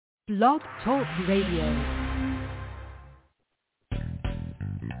Blog Talk Radio.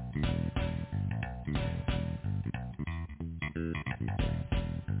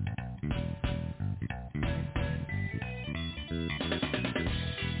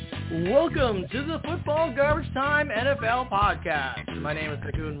 Welcome to the Football Garbage Time NFL Podcast. My name is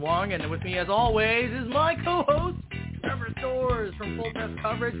Takun Wong, and with me, as always, is my co-host, Trevor Stores from Full Press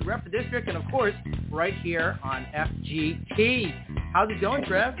Coverage, Rep the District, and of course, right here on FGT. How's it going,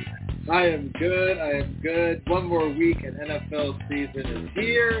 Trev? I am good. One more week and NFL season is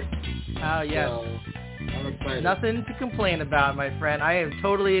here. Oh, yes. So I'm excited. Nothing to complain about, my friend. I am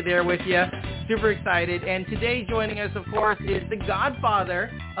totally there with you. Super excited. And today joining us, of course, is the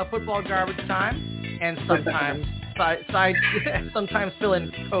godfather of Football Garbage Time and sometimes sometimes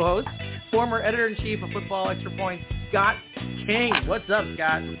fill-in co-host, former editor-in-chief of Football Extra Points, Scott King. What's up,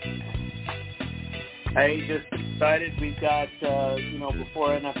 Scott? Hey, just excited. We've got,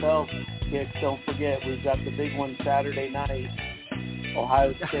 before NFL kicks, don't forget, we've got the big one Saturday night,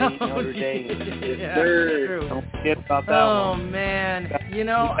 Ohio State, Notre Dame. Yeah, true. Don't forget about that one. Oh, man.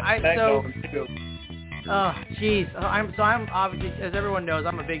 I'm obviously, as everyone knows,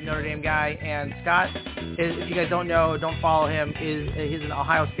 I'm a big Notre Dame guy, and Scott, if you guys don't know, don't follow him, he's an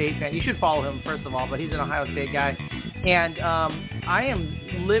Ohio State fan. You should follow him, first of all, but he's an Ohio State guy. And I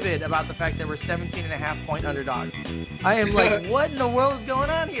am livid about the fact that we're 17.5-point underdogs. I am like, what in the world is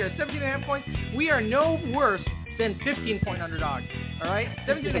going on here? 17.5 points? We are no worse than 15-point underdogs, all right?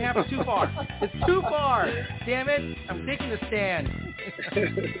 17.5 is too far. It's too far. Damn it. I'm taking the stand.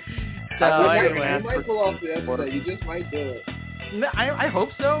 So, anyway. You might pull off the upset. You just might do it. I hope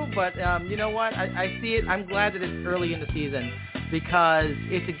so, but you know what? I see it. I'm glad that it's early in the season because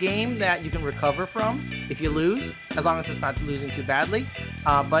it's a game that you can recover from if you lose, as long as it's not losing too badly.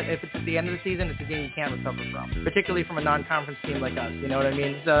 But if it's at the end of the season, it's a game you can't recover from, particularly from a non-conference team like us. You know what I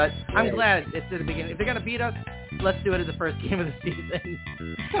mean? So I'm glad it's at the beginning. If they're going to beat us, let's do it as the first game of the season.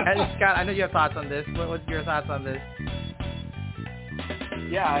 And Scott, I know you have thoughts on this. What's your thoughts on this?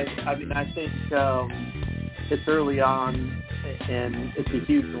 Yeah, I think it's early on, and it's a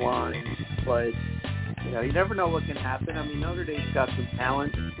huge line, but you never know what can happen. I mean, Notre Dame's got some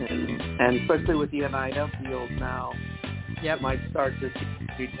talent, and especially with the NIL deals now, yep. You might start to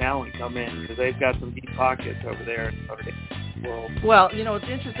see talent come in because they've got some deep pockets over there in Notre Dame. Well, it's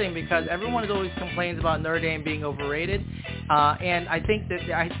interesting because everyone always complains about Notre Dame being overrated, and I think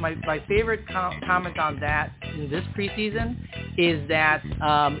that my favorite comment on that in this preseason is that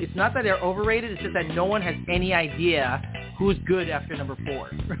it's not that they're overrated, it's just that no one has any idea who's good after number 4,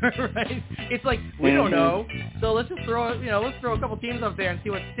 right? It's like, we don't know, so let's just throw a couple teams up there and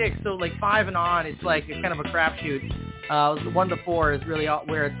see what sticks. So like 5 and on, it's like it's kind of a crapshoot. 1 to 4 is really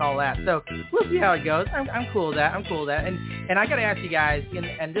where it's all at. So we'll see how it goes. I'm cool with that. And I got to ask you guys,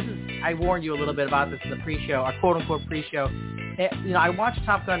 and this is, I warned you a little bit about this in the pre-show, our quote-unquote pre-show. I watched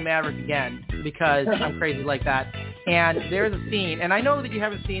Top Gun Maverick again because I'm crazy like that. And there's a scene, and I know that you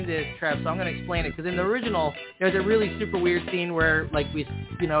haven't seen this, Trev, so I'm going to explain it. Because in the original, there's a really super weird scene where, it's like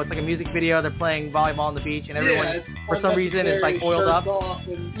a music video. They're playing volleyball on the beach, and everyone, for some reason, is like oiled up.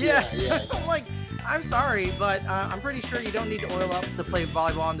 Yeah. I'm like, I'm sorry, but I'm pretty sure you don't need to oil up to play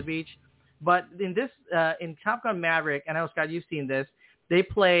volleyball on the beach. But in this, in Top Gun Maverick, and I know, Scott, you've seen this, they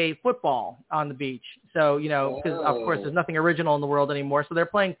play football on the beach. So, because, of course, there's nothing original in the world anymore. So they're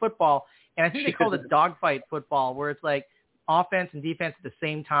playing football. And I think they call it dogfight football, where it's like offense and defense at the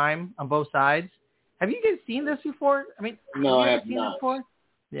same time on both sides. Have you guys seen this before? I mean, no, I have seen not. This before?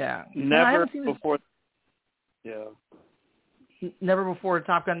 Yeah. Never before. Yeah. Never before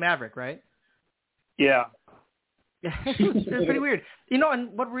Top Gun Maverick, right? Yeah. It's pretty weird.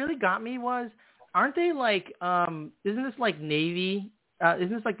 And what really got me was, aren't they like, isn't this like Navy?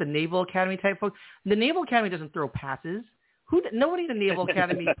 Isn't this like the Naval Academy type folks? The Naval Academy doesn't throw passes. Nobody in the Naval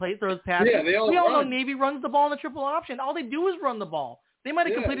Academy throws passes. Yeah, we all know Navy runs the ball in the triple option. All they do is run the ball. They might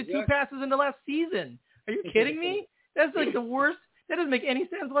have completed 2 passes in the last season. Are you kidding me? That's like the worst. That doesn't make any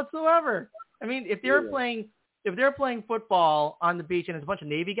sense whatsoever. I mean, if they're playing football on the beach and it's a bunch of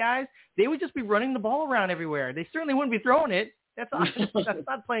Navy guys, they would just be running the ball around everywhere. They certainly wouldn't be throwing it. That's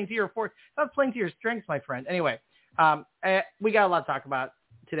not playing to your force. Not playing to your strengths, my friend. Anyway, we got a lot to talk about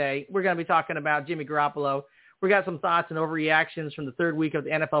today. We're going to be talking about Jimmy Garoppolo. We got some thoughts and overreactions from the 3rd week of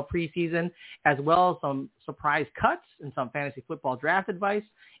the NFL preseason, as well as some surprise cuts and some fantasy football draft advice,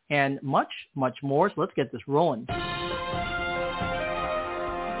 and much, much more. So let's get this rolling.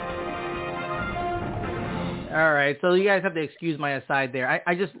 All right, so you guys have to excuse my aside there.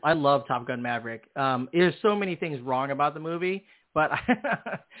 I love Top Gun Maverick. There's so many things wrong about the movie, but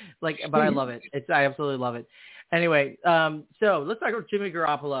but I love it. I absolutely love it. Anyway, so let's talk about Jimmy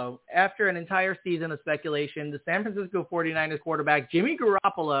Garoppolo. After an entire season of speculation, the San Francisco 49ers quarterback Jimmy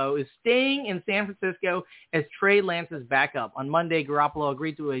Garoppolo is staying in San Francisco as Trey Lance's backup. On Monday, Garoppolo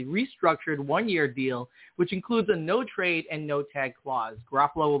agreed to a restructured one-year deal, which includes a no-trade and no-tag clause.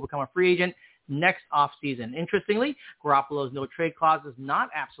 Garoppolo will become a free agent next offseason. Interestingly, Garoppolo's no-trade clause is not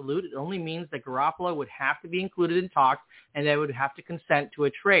absolute. It only means that Garoppolo would have to be included in talks and they would have to consent to a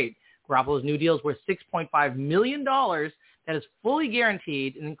trade. Garoppolo's new deal is worth $6.5 million. That is fully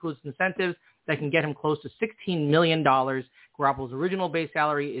guaranteed and includes incentives that can get him close to $16 million. Garoppolo's original base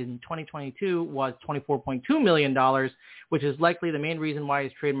salary in 2022 was $24.2 million, which is likely the main reason why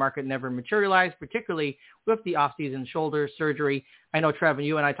his trade market never materialized, particularly with the offseason shoulder surgery. I know, Trev, and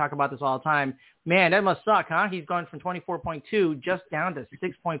you and I talk about this all the time. Man, that must suck, huh? He's gone from 24.2 just down to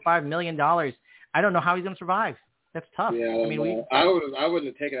 $6.5 million. I don't know how he's going to survive. That's tough. Yeah, I mean, I wouldn't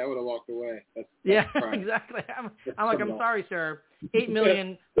have taken it. I would have walked away. That's exactly. I'm like, I'm sorry, sir. $8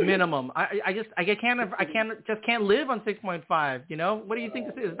 million minimum. I can't live on 6.5. You know, what do you think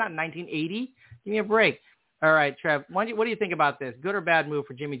this is? It's not 1980. Give me a break. All right, Trev. What do you think about this? Good or bad move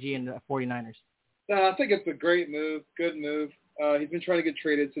for Jimmy G and the 49ers? I think it's a great move. Good move. He's been trying to get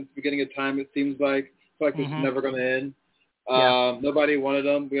traded since the beginning of time. It seems like this is never going to end. Nobody wanted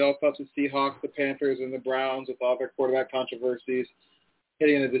them. We all thought the Seahawks, the Panthers, and the Browns, with all their quarterback controversies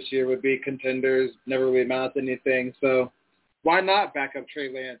heading into this year, would be contenders. Never really amounted to anything. So why not back up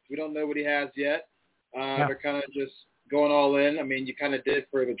Trey Lance? We don't know what he has yet. They're kind of just going all in. I mean, you kind of did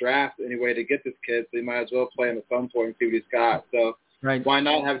for the draft anyway to get this kid, so you might as well play him at some point and see what he's got. So why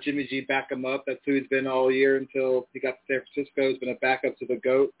not have Jimmy G back him up? That's who he's been all year until he got to San Francisco. He's been a backup to the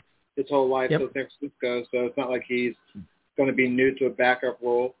GOAT his whole life till San Francisco, so it's not like he's going to be new to a backup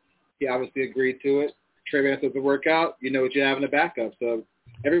role. He obviously agreed to it. Trey Lance doesn't work out. You know what you have in a backup. So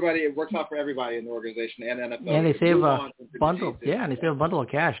it works out for everybody in the organization and NFL. And they save a bundle. Yeah, and they save a bundle of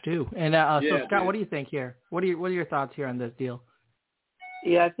cash too. And so Scott, what do you think here? What are your thoughts here on this deal?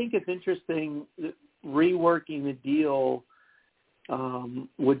 Yeah, I think it's interesting. Reworking the deal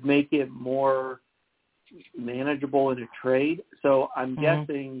would make it more manageable in a trade. So I'm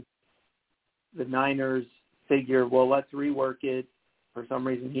guessing the Niners figure, well, let's rework it. For some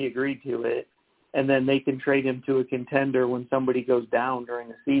reason, he agreed to it, and then they can trade him to a contender when somebody goes down during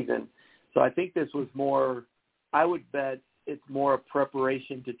the season. So I think this was more, I would bet it's more a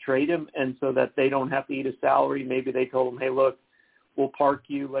preparation to trade him, and so that they don't have to eat a salary. Maybe they told him, hey, look, we'll park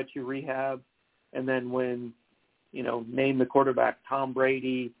you, let you rehab, and then when, name the quarterback, Tom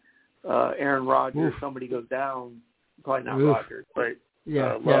Brady, Aaron Rodgers, somebody goes down, probably not Rodgers, but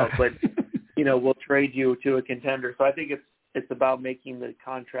but we'll trade you to a contender. So I think it's about making the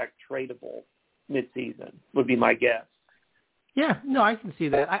contract tradable midseason would be my guess. Yeah, no, I can see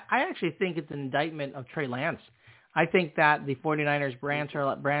that. I actually think it's an indictment of Trey Lance. I think that the 49ers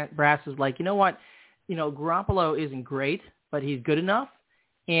brass is like, you know what, Garoppolo isn't great, but he's good enough.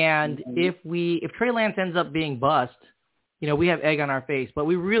 And if Trey Lance ends up being bust, we have egg on our face, but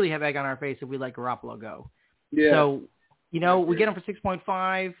we really have egg on our face if we let Garoppolo go. Yeah. So, we get him for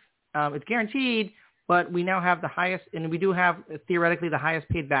 6.5. It's guaranteed, but we now have the highest, and we do have theoretically the highest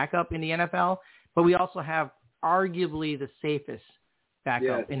paid backup in the NFL, but we also have arguably the safest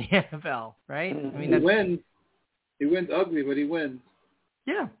backup in the NFL, right? I mean, he wins ugly, but he wins.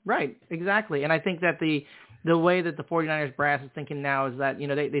 Yeah, right, exactly. And I think that the way that the 49ers brass is thinking now is that,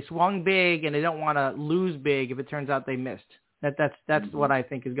 they swung big and they don't want to lose big if it turns out they missed. That's what I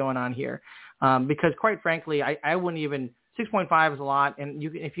think is going on here. Because quite frankly, I wouldn't even, 6.5 is a lot, and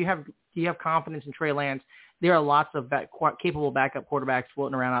if you have confidence in Trey Lance, there are lots of capable backup quarterbacks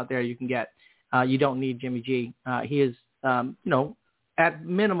floating around out there you can get. You don't need Jimmy G. He is, at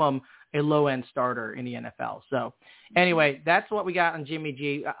minimum, a low-end starter in the NFL. So, anyway, that's what we got on Jimmy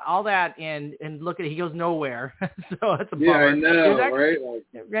G. All that, and look at it, he goes nowhere. So that's a bummer. Yeah, I know, right?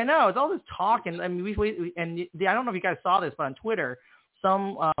 I know. It's all this talk, and I mean, I don't know if you guys saw this, but on Twitter,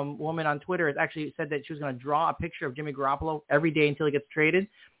 some woman on Twitter has actually said that she was going to draw a picture of Jimmy Garoppolo every day until he gets traded.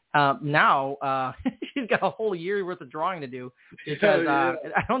 Now she's got a whole year worth of drawing to do because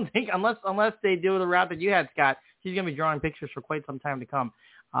I don't think unless they do the route that you had, Scott, she's going to be drawing pictures for quite some time to come.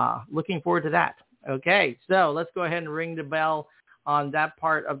 Looking forward to that. Okay, so let's go ahead and ring the bell on that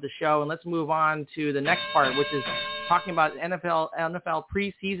part of the show, and let's move on to the next part, which is talking about NFL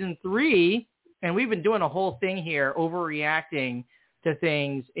Preseason 3. And we've been doing a whole thing here, overreacting to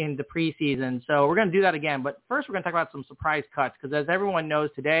things in the preseason. So we're going to do that again. But first, we're going to talk about some surprise cuts because as everyone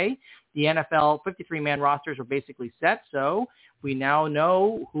knows today, the NFL 53-man rosters are basically set. So we now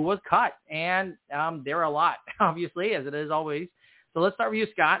know who was cut. And there are a lot, obviously, as it is always. So let's start with you,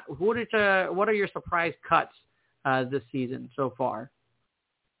 Scott. What are your surprise cuts this season so far.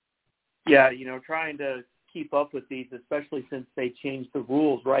 Yeah, trying to keep up with these, especially since they changed the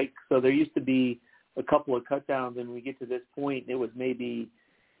rules, right? So there used to be a couple of cutdowns, and we get to this point, it was maybe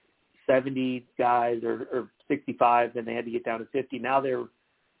 70 guys or 65, and they had to get down to 50. Now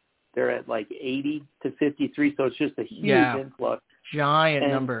they're at like 80 to 53, so it's just a huge influx. Giant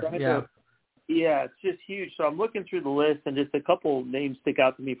number, Yeah, it's just huge. So I'm looking through the list, and just a couple names stick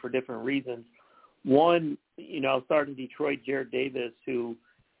out to me for different reasons. One, starting Detroit, Jared Davis, who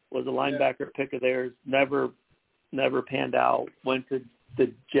was a linebacker pick of theirs, never panned out, went to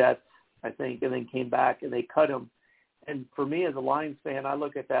the Jets, I think, and then came back, and they cut him. And for me as a Lions fan, I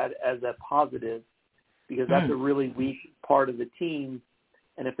look at that as a positive because that's a really weak part of the team.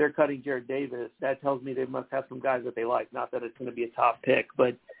 And if they're cutting Jared Davis, that tells me they must have some guys that they like. Not that it's going to be a top pick,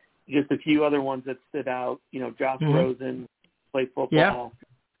 but just a few other ones that stood out. Josh Rosen played football.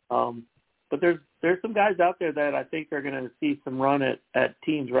 Yeah. But there's some guys out there that I think are going to see some run at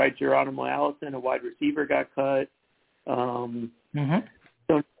teams, right? Geronimo Allison, a wide receiver, got cut. Tony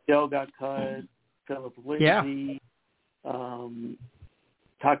Dell got cut. Philip Lindsay.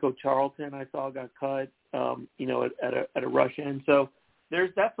 Taco Charlton, I saw, got cut, at a rush end. So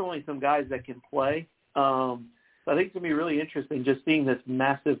there's definitely some guys that can play. So I think it's going to be really interesting just seeing this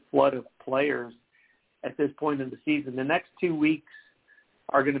massive flood of players at this point in the season. The next 2 weeks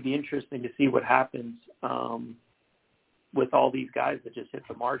are going to be interesting to see what happens with all these guys that just hit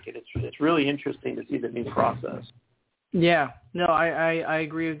the market. It's really interesting to see the new process. Yeah, no, I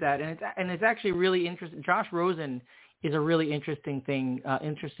agree with that, and it's actually really interesting. Josh Rosen is a really interesting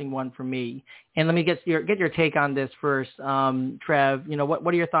one for me. And let me get your take on this first, Trev.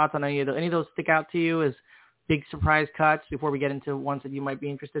 What are your thoughts on any of those stick out to you as big surprise cuts before we get into ones that you might be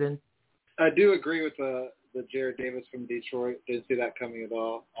interested in? I do agree with the Jared Davis from Detroit. Didn't see that coming at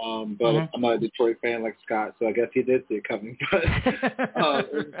all. But I'm not a Detroit fan like Scott, so I guess he did see it coming. But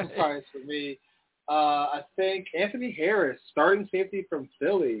it was a surprise for me. I think Anthony Harris, starting safety from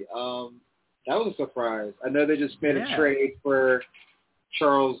Philly, that was a surprise. I know they just made a trade for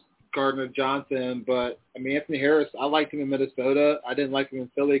Charles Gardner-Johnson, but, Anthony Harris, I liked him in Minnesota. I didn't like him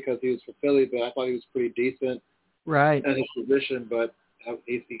in Philly because he was for Philly, but I thought he was pretty decent in his position, but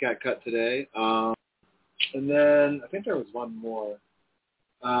he got cut today. And then I think there was one more.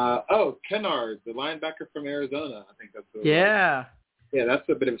 Kennard, the linebacker from Arizona. I think that's what it was. Yeah, that's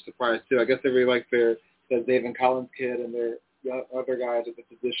a bit of a surprise, too. I guess they really like the David Collins kid and their other guys at the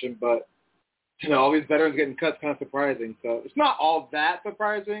position. But, all these veterans getting cuts kind of surprising. So it's not all that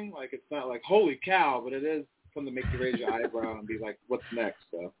surprising. Like, it's not like, holy cow, but it is something to make you raise your eyebrow and be like, what's next?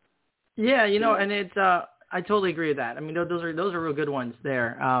 So. Yeah, and it's I totally agree with that. Those are real good ones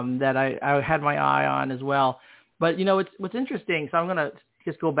there that I had my eye on as well. But, what's interesting, so I'm going to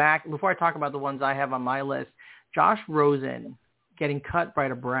just go back. Before I talk about the ones I have on my list, Josh Rosen getting cut by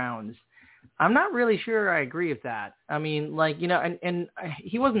the Browns. I'm not really sure I agree with that. And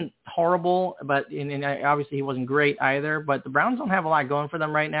he wasn't horrible, but and obviously he wasn't great either. But the Browns don't have a lot going for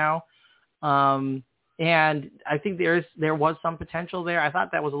them right now. And I think there was some potential there. I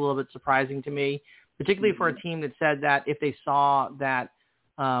thought that was a little bit surprising to me, particularly for a team that said that if they saw that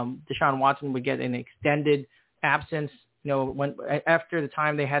Deshaun Watson would get an extended absence, when after the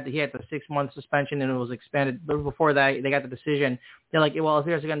time he had the 6-month suspension and it was expanded, but before that they got the decision. They're like, well, if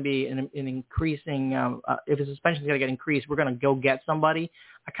there's going to be an increasing, if the suspension is going to get increased, we're going to go get somebody.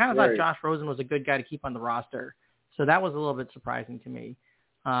 I kind of thought Josh Rosen was a good guy to keep on the roster, so that was a little bit surprising to me.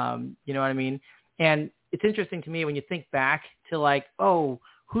 You know what I mean? And it's interesting to me when you think back to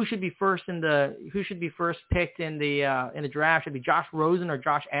who should be first picked in the draft? Should it be Josh Rosen or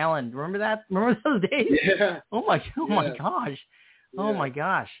Josh Allen? Remember that? Remember those days? Yeah. Oh my gosh. Yeah. Oh my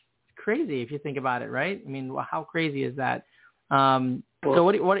gosh. It's crazy if you think about it, right? How crazy is that? So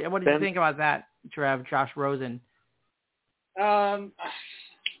what did you think about that, Trev? Josh Rosen? It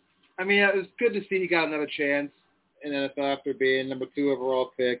was good to see he got another chance in NFL after being number 2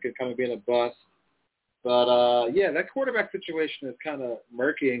 overall pick and kind of being a bust. But, that quarterback situation is kind of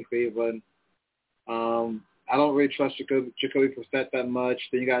murky in Cleveland. I don't really trust Jacoby Brissett that much.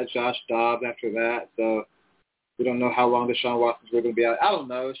 Then you got Josh Dobbs after that. So we don't know how long Deshaun Watson's really going to be out. I don't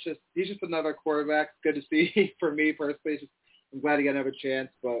know. He's just another quarterback. Good to see for me personally. I'm glad he got another chance,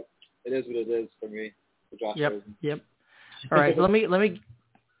 but it is what it is for me, for Josh Rosen. Yep. All right. So let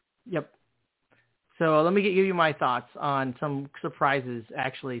me give you my thoughts on some surprises,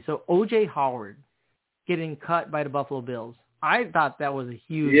 actually. So O.J. Howard getting cut by the Buffalo Bills. I thought that was a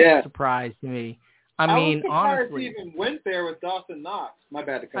huge surprise to me. I was surprised honestly, he even went there with Dawson Knox. My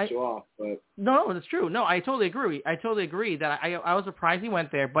bad to cut you off, but no, that's true. No, I totally agree. That I was surprised he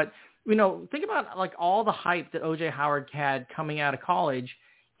went there, but think about like all the hype that O.J. Howard had coming out of college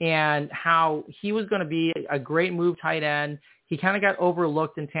and how he was going to be a great move tight end. He kind of got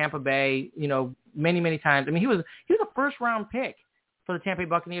overlooked in Tampa Bay, many, many times. I mean, he was a first-round pick for the Tampa Bay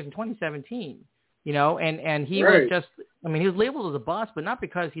Buccaneers in 2017, and he was just, he was labeled as a bust, but not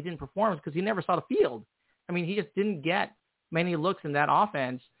because he didn't perform, it's because he never saw the field. I mean, he just didn't get many looks in that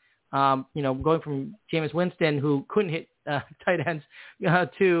offense, going from Jameis Winston, who couldn't hit tight ends,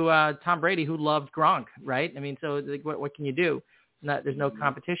 to Tom Brady, who loved Gronk, right? I mean, so what can you do? There's no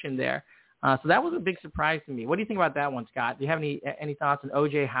competition there. So that was a big surprise to me. What do you think about that one, Scott? Do you have any thoughts on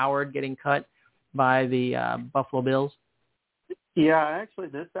O.J. Howard getting cut by the Buffalo Bills? Yeah, I actually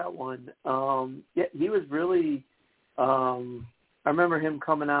missed that one. He was really I remember him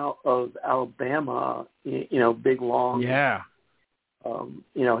coming out of Alabama, big, long. Yeah.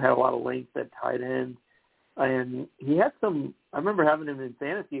 Had a lot of length at tight end. And he had I remember having him in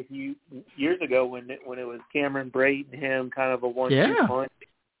fantasy a few years ago when it was Cameron Brate and him, kind of a 1-2 punch.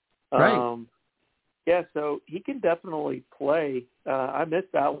 Right. So he can definitely play. I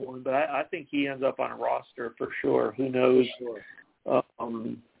missed that one, but I think he ends up on a roster for sure. Who knows what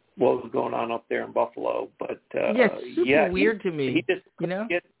was going on up there in Buffalo? But it's super weird to me. He just couldn't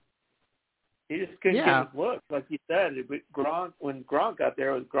get his look, like you said. When Gronk got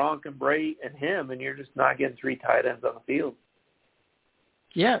there, it was Gronk and Brate and him, and you're just not getting three tight ends on the field.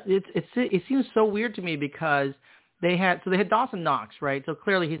 Yeah, it seems so weird to me because they had Dawson Knox, right? So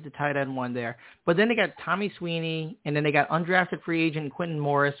clearly he's the tight end one there. But then they got Tommy Sweeney, and then they got undrafted free agent Quentin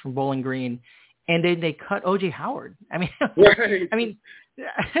Morris from Bowling Green, and then they cut O.J. Howard. I mean, okay,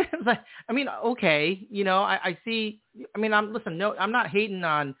 I see. I'm not hating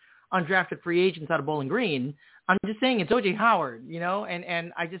on undrafted free agents out of Bowling Green. I'm just saying it's O.J. Howard,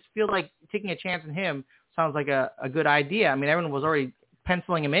 and I just feel like taking a chance on him sounds like a good idea. I mean, everyone was already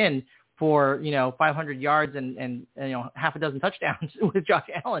penciling him in for 500 yards and half a dozen touchdowns with Josh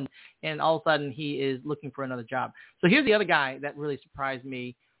Allen, and all of a sudden he is looking for another job. So here's the other guy that really surprised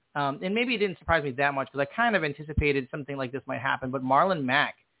me, and maybe it didn't surprise me that much because I kind of anticipated something like this might happen, but Marlon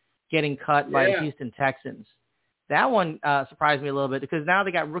Mack getting cut by the Houston Texans. That one surprised me a little bit because now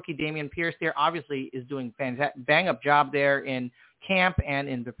they got rookie Dameon Pierce there. Obviously is doing bang-up job there in camp and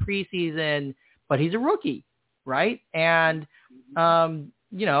in the preseason, but he's a rookie, right? And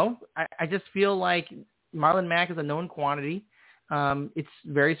I just feel like Marlon Mack is a known quantity. It's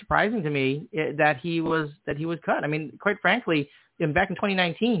very surprising to me that he was cut. I mean, quite frankly, back in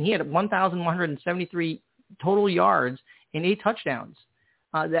 2019, he had 1,173 total yards and 8 touchdowns.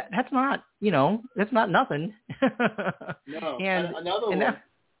 That's not nothing. No, and another one.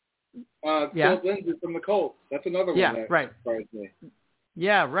 Philip Lindsay from the Colts. That's another one that surprised me.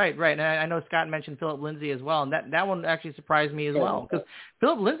 Yeah, right. And I know Scott mentioned Philip Lindsay as well, and that one actually surprised me as well because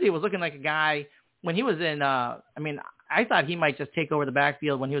Philip Lindsay was looking like a guy when he was in. I thought he might just take over the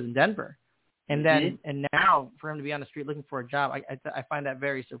backfield when he was in Denver, and then and now for him to be on the street looking for a job, I find that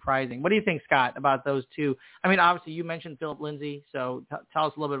very surprising. What do you think, Scott, about those two? I mean, obviously you mentioned Philip Lindsay, so tell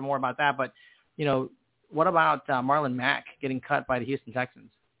us a little bit more about that. But what about Marlon Mack getting cut by the Houston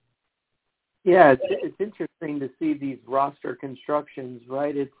Texans? Yeah, it's interesting to see these roster constructions,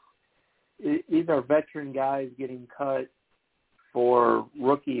 right? These are veteran guys getting cut for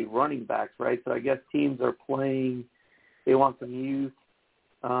rookie running backs, right? So I guess teams are playing, they want some youth,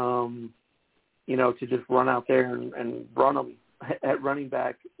 to just run out there and run them at running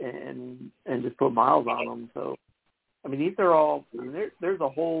back and just put miles on them. So, I mean, these are all, there's a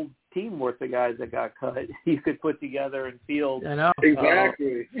whole team worth of guys that got cut you could put together and field. I know.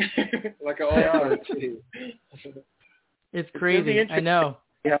 Exactly. Like an all-star team. It's crazy. I know.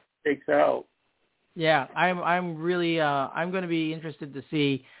 Yeah, it takes out. Yeah, I'm really I'm going to be interested to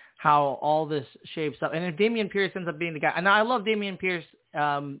see how all this shapes up. And if Dameon Pierce ends up being the guy, and I love Dameon Pierce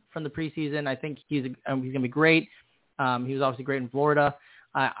from the preseason. I think he's going to be great. He was obviously great in Florida.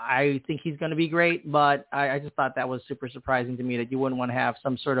 I think he's going to be great, but I just thought that was super surprising to me that you wouldn't want to have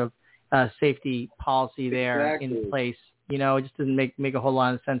some sort of safety policy there in place. It just didn't make a whole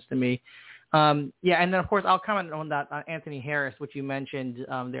lot of sense to me. And then of course I'll comment on that Anthony Harris, which you mentioned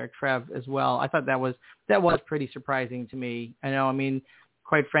there, Trev, as well. I thought that was pretty surprising to me. I know. I mean,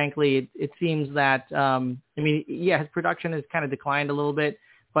 quite frankly, it seems that his production has kind of declined a little bit.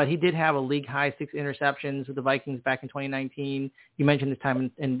 But he did have a league-high 6 interceptions with the Vikings back in 2019. You mentioned this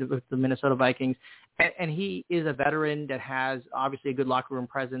time with the Minnesota Vikings. And he is a veteran that has, obviously, a good locker room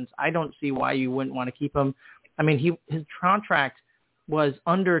presence. I don't see why you wouldn't want to keep him. I mean, his contract was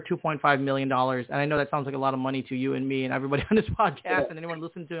under $2.5 million. And I know that sounds like a lot of money to you and me and everybody on this podcast and anyone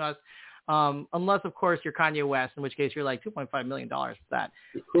listening to us. unless, of course, you're Kanye West, in which case you're like $2.5 million for that.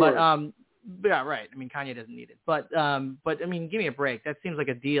 But Yeah, right. I mean, Kanye doesn't need it. But I mean, give me a break. That seems like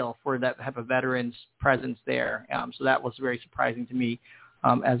a deal for that type of veteran's presence there. So that was very surprising to me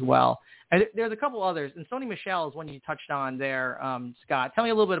as well. And there's a couple others. And Sony Michel is one you touched on there, Scott. Tell me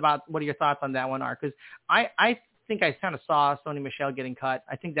a little bit about what your thoughts on that one are. Because I think I kind of saw Sony Michel getting cut.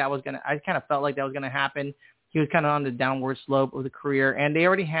 I think I kind of felt like that was going to happen. He was kind of on the downward slope of the career. And they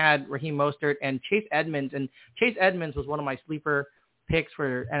already had Raheem Mostert and Chase Edmonds. And Chase Edmonds was one of my sleeper picks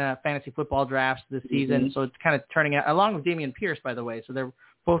for fantasy football drafts this season. So it's kind of turning out, along with Dameon Pierce, by the way. So they're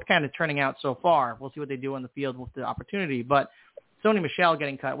both kind of turning out so far. We'll see what they do on the field with the opportunity. But Sony Michel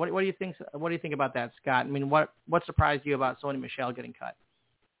getting cut. What do you think? What do you think about that, Scott? I mean, what surprised you about Sony Michel getting cut?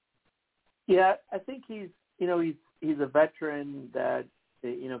 Yeah, I think he's a veteran that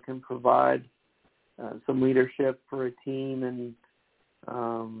can provide some leadership for a team, and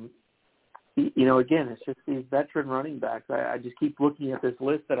again, it's just these veteran running backs. I just keep looking at this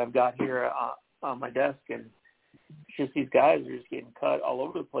list that I've got here on my desk, and it's just these guys are just getting cut all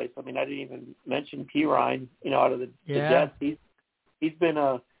over the place. I mean, I didn't even mention P. Ryan, out of the Jets. He's been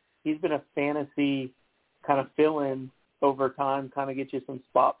a fantasy kind of fill-in over time, kind of get you some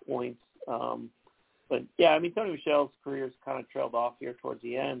spot points. But yeah, I mean, Tony Michel's career's kind of trailed off here towards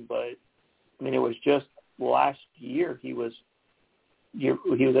the end, but I mean, it was just last year he was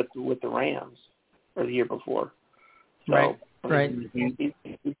with the Rams, or the year before. So, right. He's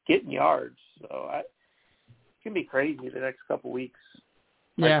getting yards. So it's going to be crazy the next couple weeks.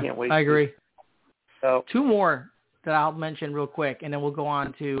 Yeah, I can't wait. I agree. So two more that I'll mention real quick, and then we'll go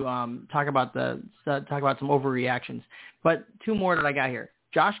on to talk about some overreactions. But two more that I got here.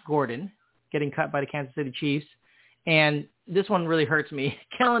 Josh Gordon getting cut by the Kansas City Chiefs, and this one really hurts me.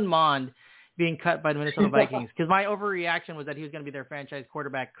 Kellen Mond being cut by the Minnesota Vikings, because my overreaction was that he was going to be their franchise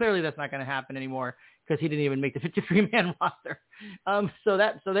quarterback. Clearly, that's not going to happen anymore because he didn't even make the 53-man roster. So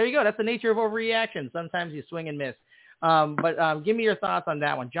there you go. That's the nature of overreaction. Sometimes you swing and miss. But give me your thoughts on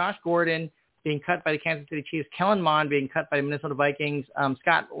that one. Josh Gordon being cut by the Kansas City Chiefs, Kellen Mond being cut by the Minnesota Vikings.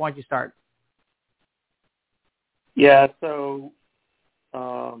 Scott, why don't you start? Yeah, so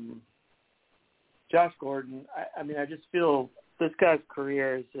Josh Gordon, I mean, I just feel this guy's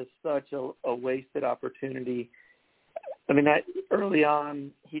career is just such a wasted opportunity. I mean, early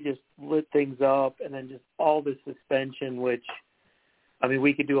on, he just lit things up, and then just all the suspension, which, I mean,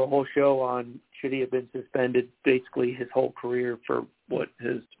 we could do a whole show on should he have been suspended basically his whole career for what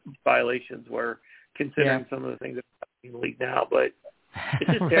his violations were, considering some of the things that are happening in the league now. But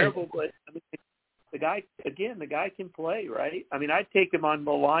it's just terrible. But, I mean, the guy can play, right? I mean, I'd take him on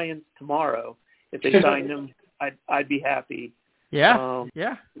the Lions tomorrow. If they signed him, I'd be happy. Yeah,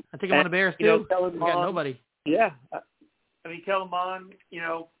 I think I'm on the Bears too. We got nobody. Yeah, I mean, Kellen Mond,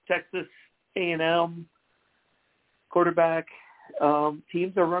 Texas A&M quarterback.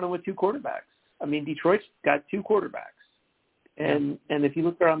 Teams are running with two quarterbacks. I mean, Detroit's got two quarterbacks, and if you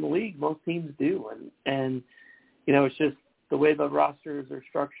look around the league, most teams do. And it's just the way the rosters are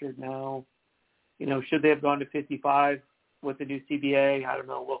structured now. Should they have gone to 55 with the new CBA? I don't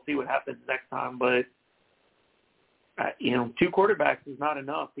know. We'll see what happens next time, but. Two quarterbacks is not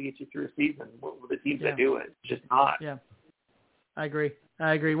enough to get you through a season with the teams that do it. It's just not. Yeah, I agree.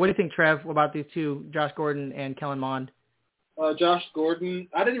 What do you think, Trev, about these two, Josh Gordon and Kellen Mond? Josh Gordon,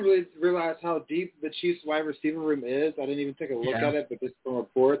 I didn't really realize how deep the Chiefs wide receiver room is. I didn't even take a look at it, but just from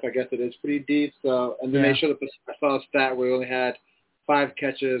reports, I guess it is pretty deep. So, and then they showed up. I saw a stat where he only had 5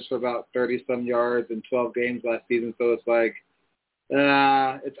 catches for about 30-some yards in 12 games last season. So it's like,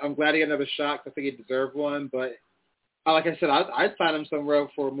 I'm glad he got another shot because I think he deserved one, but. Like I said, I'd sign him somewhere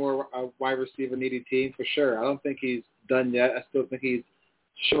for a more wide receiver needy team for sure. I don't think he's done yet. I still think he's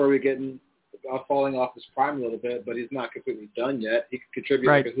surely getting falling off his prime a little bit, but he's not completely done yet. He could contribute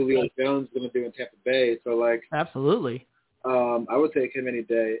like a Julio Jones is going to do in Tampa Bay. So absolutely, I would take him any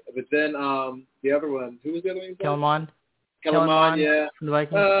day. But then the other one, who was the other one? Kellen Mond. Kellen Mond, yeah. From the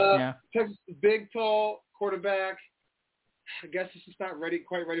Vikings. Texas, big, tall quarterback. I guess he's just not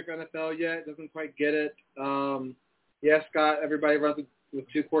quite ready for NFL yet. Doesn't quite get it. Scott, everybody runs with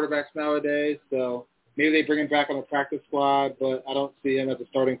two quarterbacks nowadays, so maybe they bring him back on the practice squad, but I don't see him as a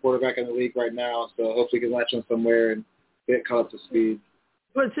starting quarterback in the league right now, so hopefully he can latch on somewhere and get caught up to speed.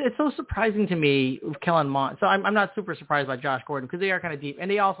 But it's so surprising to me with Kellen Mond. So I'm not super surprised by Josh Gordon because they are kind of deep,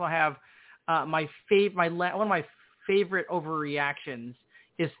 and they also have one of my favorite overreactions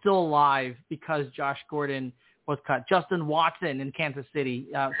is still alive because Josh Gordon was cut. Justin Watson in Kansas City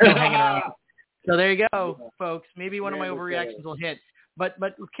still hanging around. So there you go, folks. Maybe one of my overreactions will hit. But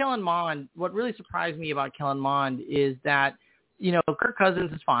with Kellen Mond, what really surprised me about Kellen Mond is that Kirk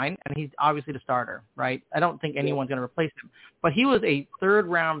Cousins is fine, and he's obviously the starter, right? I don't think anyone's going to replace him. But he was a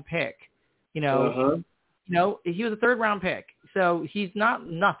third-round pick, he was a third-round pick. So he's not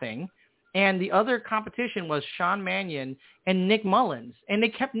nothing. And the other competition was Sean Mannion and Nick Mullins, and they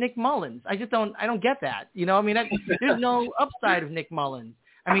kept Nick Mullins. I don't get that. There's no upside of Nick Mullins.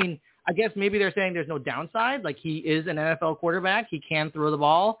 I mean, I guess maybe they're saying there's no downside. Like, he is an NFL quarterback. He can throw the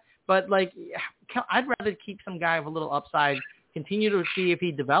ball. But, like, I'd rather keep some guy with a little upside, continue to see if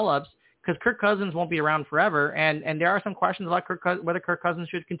he develops, because Kirk Cousins won't be around forever. And there are some questions about whether Kirk Cousins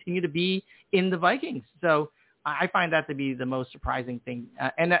should continue to be in the Vikings. So I find that to be the most surprising thing.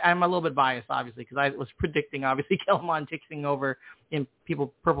 And I'm a little bit biased, obviously, because I was predicting, obviously, Kellen Mond taking over in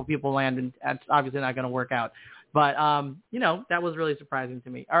Purple People land, and that's obviously not going to work out. But, that was really surprising to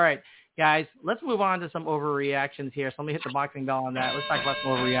me. All right, guys, let's move on to some overreactions here. So let me hit the boxing bell on that. Let's talk about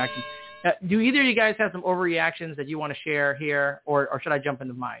some overreactions. Do either of you guys have some overreactions that you want to share here, or should I jump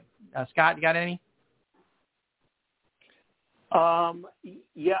into mine? Scott, you got any?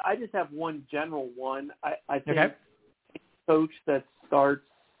 Yeah, I just have one general one. I think a coach that starts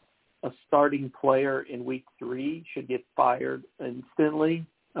a starting player in week 3 should get fired instantly.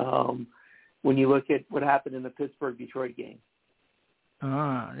 When you look at what happened in the Pittsburgh-Detroit game.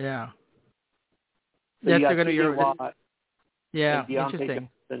 Yeah. So that's going to be a lot. Yeah, interesting.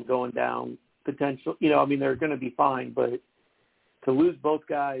 And going down potential. They're going to be fine, but to lose both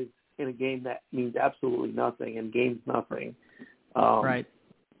guys in a game that means absolutely nothing and gains nothing. Right.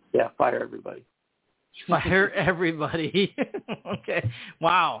 Yeah, fire everybody. Fire everybody. Okay.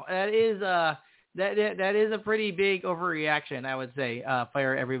 Wow. That is a pretty big overreaction, I would say.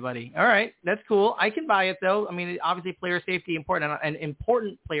 Fire everybody. All right. That's cool. I can buy it, though. I mean, obviously player safety important, and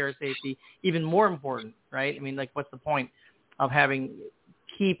important player safety even more important, right? I mean, like, what's the point of having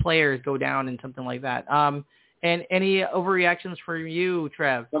key players go down in something like that? And any overreactions for you,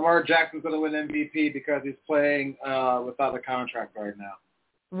 Trev? Lamar Jackson's going to win MVP because he's playing without a contract right now.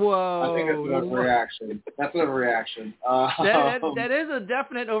 Whoa! I think that's an overreaction. That's an overreaction. That is a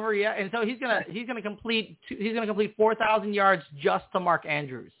definite overreaction. And so he's gonna complete 4,000 yards just to Mark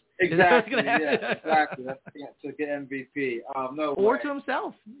Andrews. Exactly. Exactly. That's to get MVP. No or way. to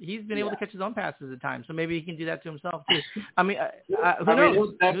himself. He's been able to catch his own passes at times, so maybe he can do that to himself too. I mean, who knows?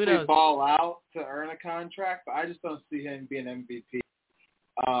 He'll definitely Who knows? ball out to earn a contract, but I just don't see him being MVP.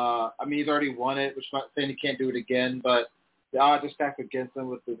 He's already won it, which is not saying he can't do it again, but the odds are stacked against him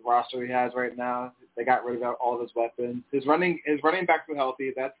with the roster he has right now. They got rid of all of his weapons. His running backs are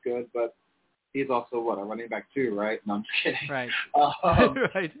healthy. That's good, but he's also a running back too, right? No, I'm just kidding. Right.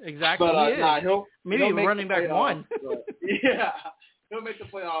 Right. Exactly. But he'll make running back one. Yeah, he'll make the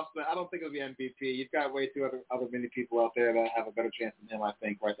playoffs, but I don't think he'll be MVP. You've got way too other many people out there that have a better chance than him, I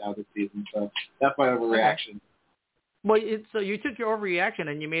think, right now this season. So that's my overreaction. Okay. Well, so you took your overreaction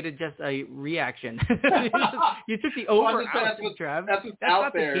and you made it just a reaction. You took the over out, Trav. That's what's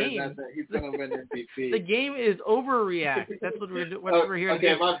out there. The game. That he's going to win MVP. The game is overreact. That's what we're here to do.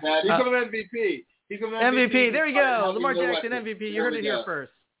 Okay, my bad. He's going to win MVP. He's going to win MVP. There you go. Lamar Jackson MVP. You heard it here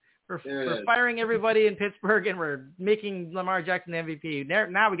first. We're firing everybody in Pittsburgh, and we're making Lamar Jackson MVP.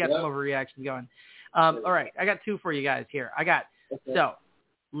 Now we got some overreaction going. All right, I got 2 for you guys here. So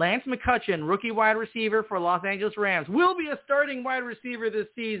Lance McCutcheon, rookie wide receiver for Los Angeles Rams, will be a starting wide receiver this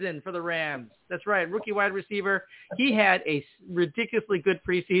season for the Rams. That's right, rookie wide receiver. He had a ridiculously good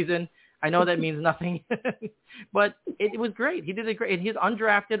preseason. I know that means nothing, but it was great. He did it great. And he's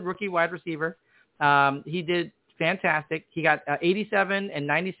undrafted rookie wide receiver. He did fantastic. He got 87 and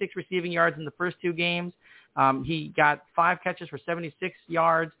 96 receiving yards in the first 2 games. He got 5 catches for 76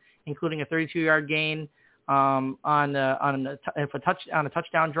 yards, including a 32-yard gain on a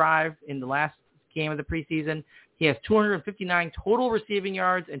touchdown drive in the last game of the preseason. He has 259 total receiving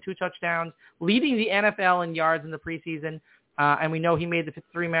yards and 2 touchdowns, leading the NFL in yards in the preseason. And we know he made the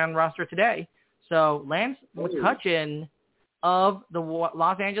 53-man roster today. So Lance McCutcheon of the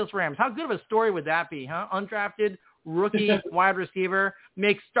Los Angeles Rams. How good of a story would that be, huh? Undrafted rookie wide receiver,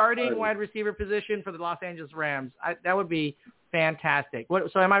 makes starting wide receiver position for the Los Angeles Rams. That would be fantastic.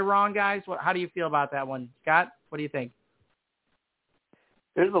 So am I wrong, guys? How do you feel about that one? Scott, what do you think?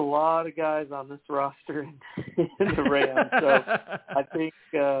 There's a lot of guys on this roster in the Rams,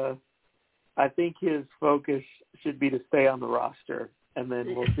 so I think his focus should be to stay on the roster, and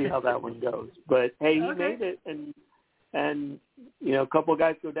then we'll see how that one goes. But hey, he made it, and a couple of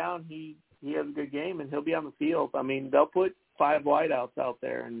guys go down. He has a good game, and he'll be on the field. I mean, they'll put 5 wideouts out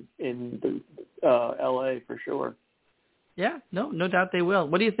there in L.A. for sure. Yeah, no doubt they will.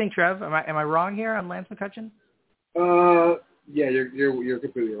 What do you think, Trev? Am I wrong here on Lance McCutcheon? Yeah, you're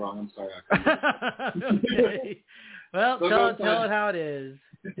completely wrong. I'm sorry. Okay. Well, tell it how it is.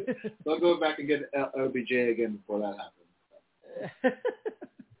 They'll go back and get OBJ again before that happens.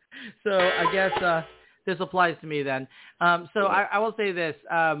 So I guess this applies to me then. So I will say this.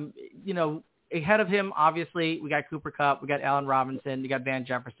 Ahead of him, obviously, we got Cooper Kupp, we got Allen Robinson, we got Van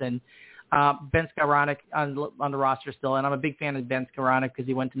Jefferson, Ben Skowronek on the roster still, and I'm a big fan of Ben Skowronek because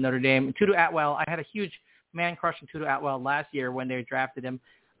he went to Notre Dame. And Tutu Atwell, I had a huge man crush on Tutu Atwell last year when they drafted him.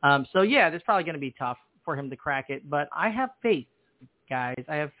 So yeah, it's probably going to be tough for him to crack it, but I have faith, guys.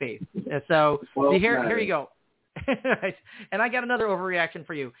 I have faith. So here you go. And I got another overreaction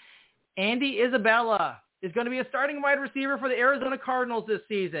for you. Andy Isabella is going to be a starting wide receiver for the Arizona Cardinals this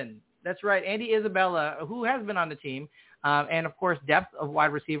season. That's right, Andy Isabella, who has been on the team. And, of course, depth of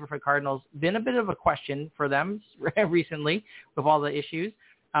wide receiver for Cardinals been a bit of a question for them recently with all the issues.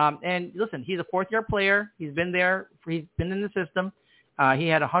 And, listen, he's a fourth-year player. He's been there. He's been in the system. He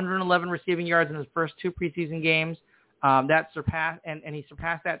had 111 receiving yards in his first 2 preseason games. That surpassed, and he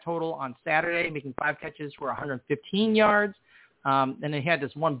surpassed that total on Saturday, making 5 catches for 115 yards. And then he had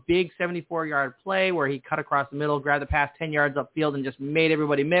this one big 74-yard play where he cut across the middle, grabbed the pass 10 yards upfield, and just made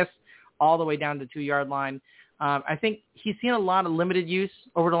everybody miss all the way down to the 2-yard line. I think he's seen a lot of limited use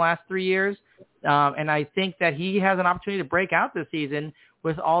over the last 3 years, and I think that he has an opportunity to break out this season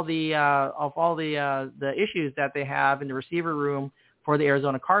with all the issues that they have in the receiver room for the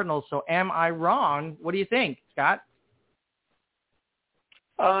Arizona Cardinals. So am I wrong? What do you think, Scott?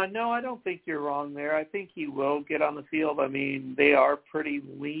 No, I don't think you're wrong there. I think he will get on the field. I mean, they are pretty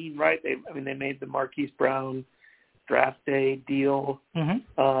lean, right? They made the Marquise Brown draft day deal.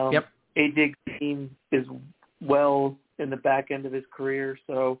 Mm-hmm. Yep. A.J. Green is well in the back end of his career.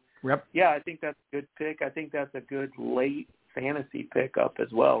 So, yeah, I think that's a good pick. I think that's a good late fantasy pickup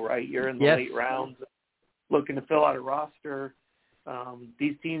as well, right? You're in the late rounds looking to fill out a roster.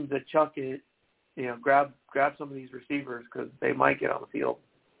 These teams that chuck it, grab some of these receivers because they might get on the field.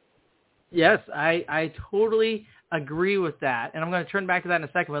 Yes, I totally agree with that. And I'm going to turn back to that in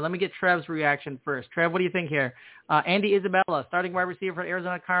a second, but let me get Trev's reaction first. Trev, what do you think here? Andy Isabella, starting wide receiver for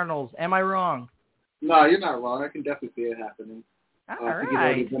Arizona Cardinals. Am I wrong? No, you're not wrong. I can definitely see it happening. All I think he's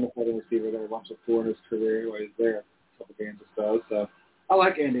already been a starting receiver there once before in his career while he's there a couple games or so. So I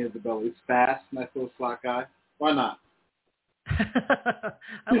like Andy Isabella. He's fast, nice little slot guy. Why not? I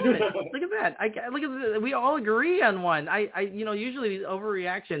love it. Look at that. Look at we all agree on one. Usually these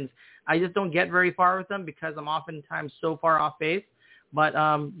overreactions, I just don't get very far with them because I'm oftentimes so far off base. But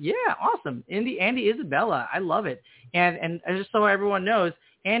yeah, awesome. Andy Isabella, I love it. And just so everyone knows,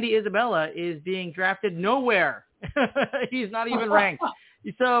 Andy Isabella is being drafted nowhere. He's not even ranked.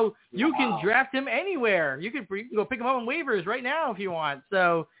 So you can draft him anywhere. You can go pick him up on waivers right now if you want.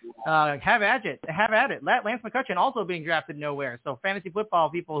 So have at it. Lance McCutcheon also being drafted nowhere. So fantasy football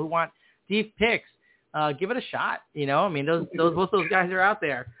people who want deep picks, give it a shot. Both those guys are out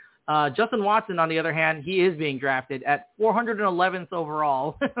there. Justin Watson, on the other hand, he is being drafted at 411th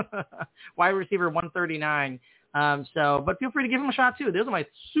overall, wide receiver 139. But feel free to give him a shot too. Those are my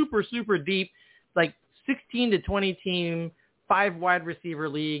super, super deep, like 16 to 20 team, 5 wide receiver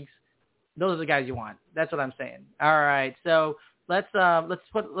leagues. Those are the guys you want. That's what I'm saying. All right. So let's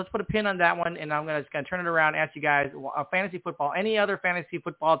put a pin on that one. And I'm going to turn it around, ask you guys fantasy football, any other fantasy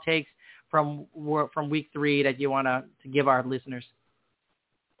football takes from week 3 that you want to give our listeners.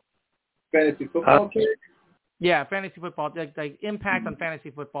 Fantasy football take? Yeah, fantasy football, the impact on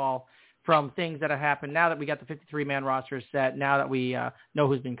fantasy football from things that have happened now that we got the 53-man roster set, now that we know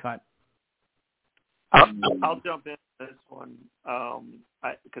who's been cut. I'll jump into this one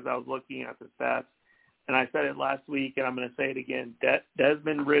because I was looking at the stats, and I said it last week, and I'm going to say it again.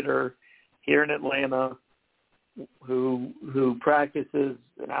 Desmond Ridder here in Atlanta, who practices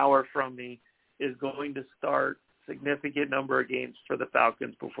an hour from me, is going to start significant number of games for the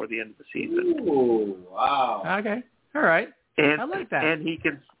Falcons before the end of the season. Ooh, wow. Okay. All right. I like that. And he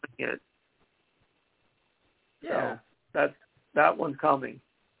can swing it. Yeah. So that one's coming.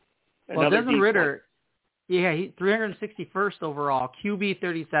 Well, Desmond Ridder, he's 361st overall, QB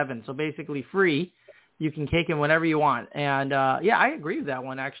 37, so basically free. You can take him whenever you want. And, I agree with that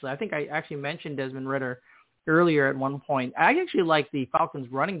one, actually. I think I actually mentioned Desmond Ridder earlier at one point. I actually like the Falcons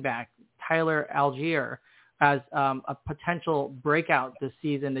running back, Tyler Algier, as a potential breakout this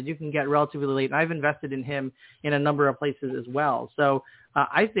season that you can get relatively late. And I've invested in him in a number of places as well. So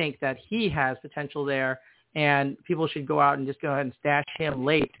I think that he has potential there, and people should go out and just go ahead and stash him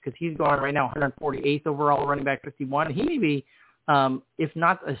late because he's going right now 148th overall, running back 51. He may be, if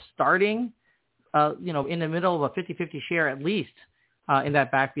not a starting, in the middle of a 50-50 share at least in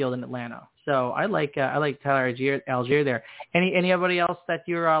that backfield in Atlanta. So I like Tyler Algier there. Anybody else that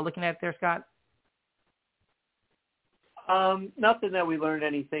you're looking at there, Scott? Nothing that we learned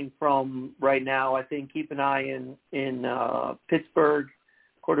anything from right now. I think keep an eye in Pittsburgh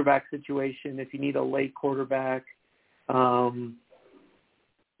quarterback situation. If you need a late quarterback,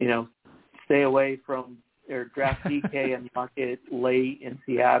 stay away from or draft DK and lock it late in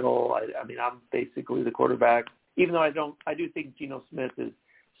Seattle. I mean, I'm basically the quarterback, even though I do think Geno Smith is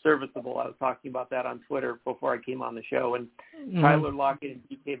serviceable. I was talking about that on Twitter before I came on the show, and Tyler Lockett and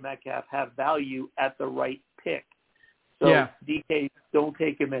DK Metcalf have value at the right pick. So DK, don't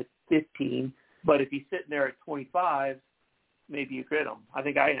take him at 15, but if he's sitting there at 25, maybe you could him. I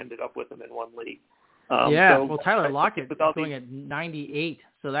think I ended up with him in one league. Tyler Lockett is going at 98,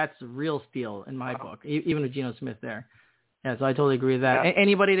 so that's a real steal in my book, even with Geno Smith there. Yeah, so I totally agree with that. Yeah.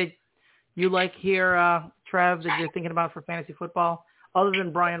 Anybody that you like here, Trev, that you're thinking about for fantasy football, other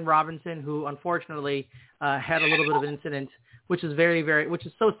than Brian Robinson, who unfortunately had a little bit of an incident, which is which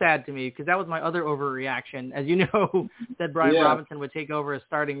is so sad to me because that was my other overreaction. As you know, that Brian Robinson would take over as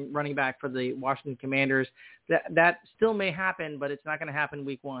starting running back for the Washington Commanders. That still may happen, but it's not going to happen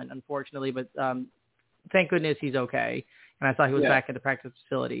week 1, unfortunately. But thank goodness he's okay. And I saw he was back at the practice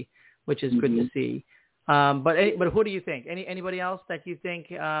facility, which is good to see. But who do you think? Anybody else that you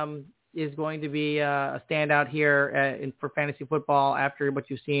think is going to be a standout here for fantasy football after what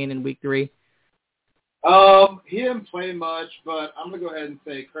you've seen in week 3? He didn't play much, but I'm going to go ahead and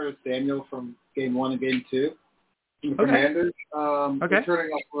say Curtis Samuel from game 1 and game 2 from the Commanders.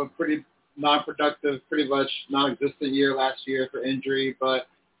 Returning off of a pretty non-productive, pretty much non-existent year last year for injury, but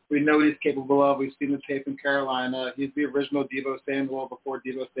we know what he's capable of. We've seen the tape in Carolina. He's the original Deebo Samuel before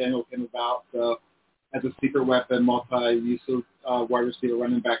Deebo Samuel came about, so as a secret weapon, multi-use of wide receiver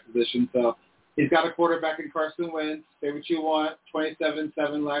running back position. So he's got a quarterback in Carson Wentz. Say what you want.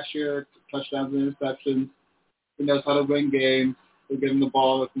 27-7 last year, touchdowns and interceptions. He knows how to win games. We give him the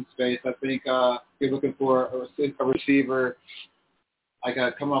ball with some space. I think if you're looking for a receiver, like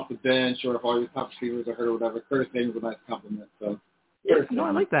come off the bench, or if all your top receivers are hurt or whatever, Curtis Samuel's a nice compliment. So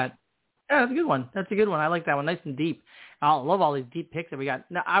I like that. Yeah, that's a good one. I like that one. Nice and deep. I love all these deep picks that we got.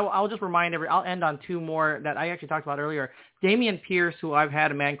 Now, I'll just remind I'll end on 2 more that I actually talked about earlier. Dameon Pierce, who I've had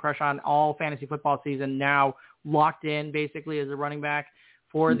a man crush on all fantasy football season, now locked in basically as a running back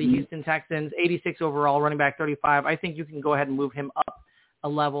for the Houston Texans. 86 overall, running back 35. I think you can go ahead and move him up a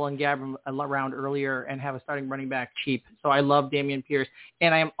level and grab him a round earlier and have a starting running back cheap. So I love Dameon Pierce,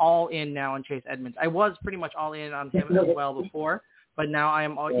 and I am all in now on Chase Edmonds. I was pretty much all in on him as well before. But now I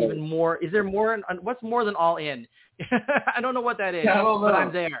am even more. Is there more? What's more than all in? I don't know what that is, but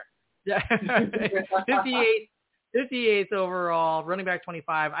I'm there. 58th overall, running back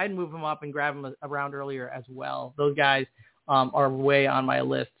 25. I'd move him up and grab him a round earlier as well. Those guys are way on my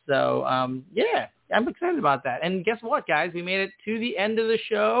list. So, I'm excited about that. And guess what, guys? We made it to the end of the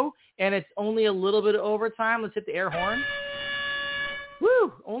show, and it's only a little bit of overtime. Let's hit the air horn.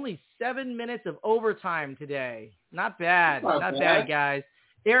 Woo! Only 7 minutes of overtime today. Not bad. Not bad, guys.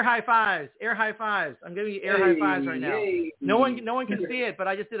 Air high fives. I'm giving you air high fives right now. No one can see it, but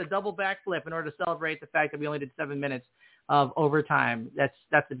I just did a double backflip in order to celebrate the fact that we only did 7 minutes of overtime.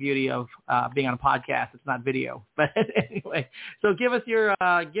 That's the beauty of being on a podcast. It's not video. But anyway, so give us your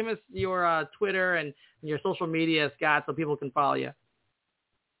Twitter and your social media, Scott, so people can follow you.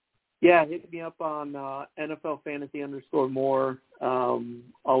 Yeah, hit me up on NFL Fantasy _more.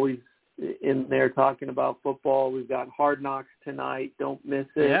 Always in there talking about football. We've got Hard Knocks tonight. Don't miss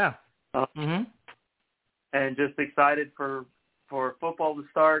it. Yeah. And just excited for football to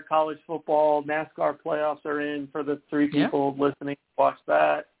start, college football. NASCAR playoffs are in for the 3 people listening. Watch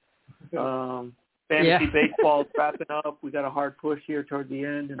that. Fantasy baseball is wrapping up. We got a hard push here toward the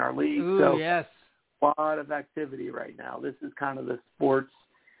end in our league. Ooh, yes. A lot of activity right now. This is kind of the sports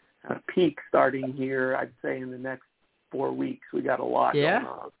peak starting here, I'd say, in the next 4 weeks. We got a lot going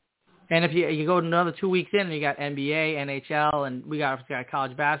on. And if you go another 2 weeks in, and you got NBA, NHL, and we got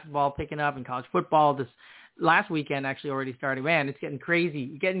college basketball picking up and college football. This last weekend actually already started. Man, it's getting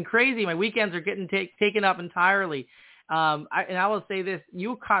crazy. My weekends are getting taken up entirely. I will say this: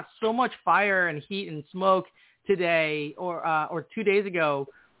 you caught so much fire and heat and smoke today, or 2 days ago,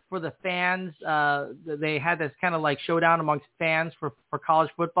 for the fans. They had this kind of like showdown amongst fans for college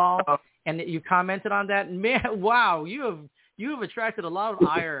football, and you commented on that. Man, wow, you have attracted a lot of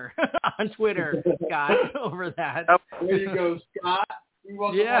ire on Twitter, Scott, over that. There you go, Scott. You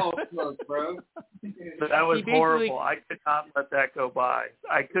want the whole smoke, bro. That was horrible. I could not let that go by.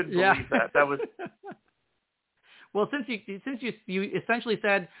 I couldn't believe that. That was. Well, since you essentially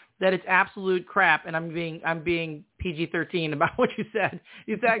said that it's absolute crap, and I'm being PG-13 about what you said.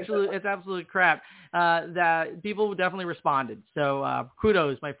 It's absolute crap. That people definitely responded. So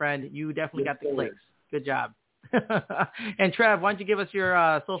kudos, my friend. You definitely got the clicks. Good job. And Trev, why don't you give us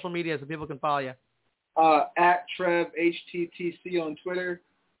your social media so people can follow you? At Trev HTTC on Twitter.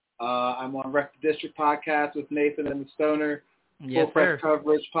 I'm on Rec the District podcast with Nathan and the Stoner. Yes, Full Press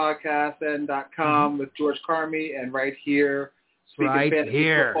Coverage podcast and .com with George Carmi, and right here speaking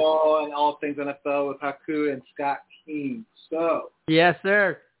fantasy football and all things NFL with Haku and Scott King. So yes,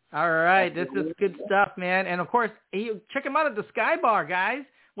 sir. All right, this is good stuff, man. And of course, check him out at the Sky Bar, guys.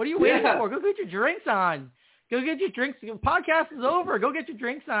 What are you waiting for? Go get your drinks on. Go get your drinks. The podcast is over. Go get your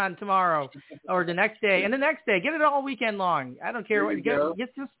drinks on tomorrow or the next day. And the next day. Get it all weekend long. I don't care what you get.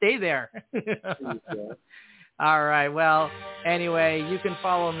 Just stay there. All right. Well, anyway, you can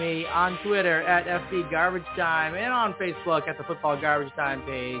follow me on Twitter at FB Garbage Time and on Facebook at the Football Garbage Time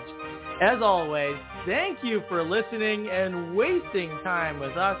page. As always, thank you for listening and wasting time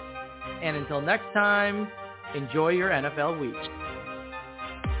with us. And until next time, enjoy your NFL week.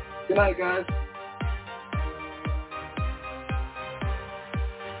 Good night, guys.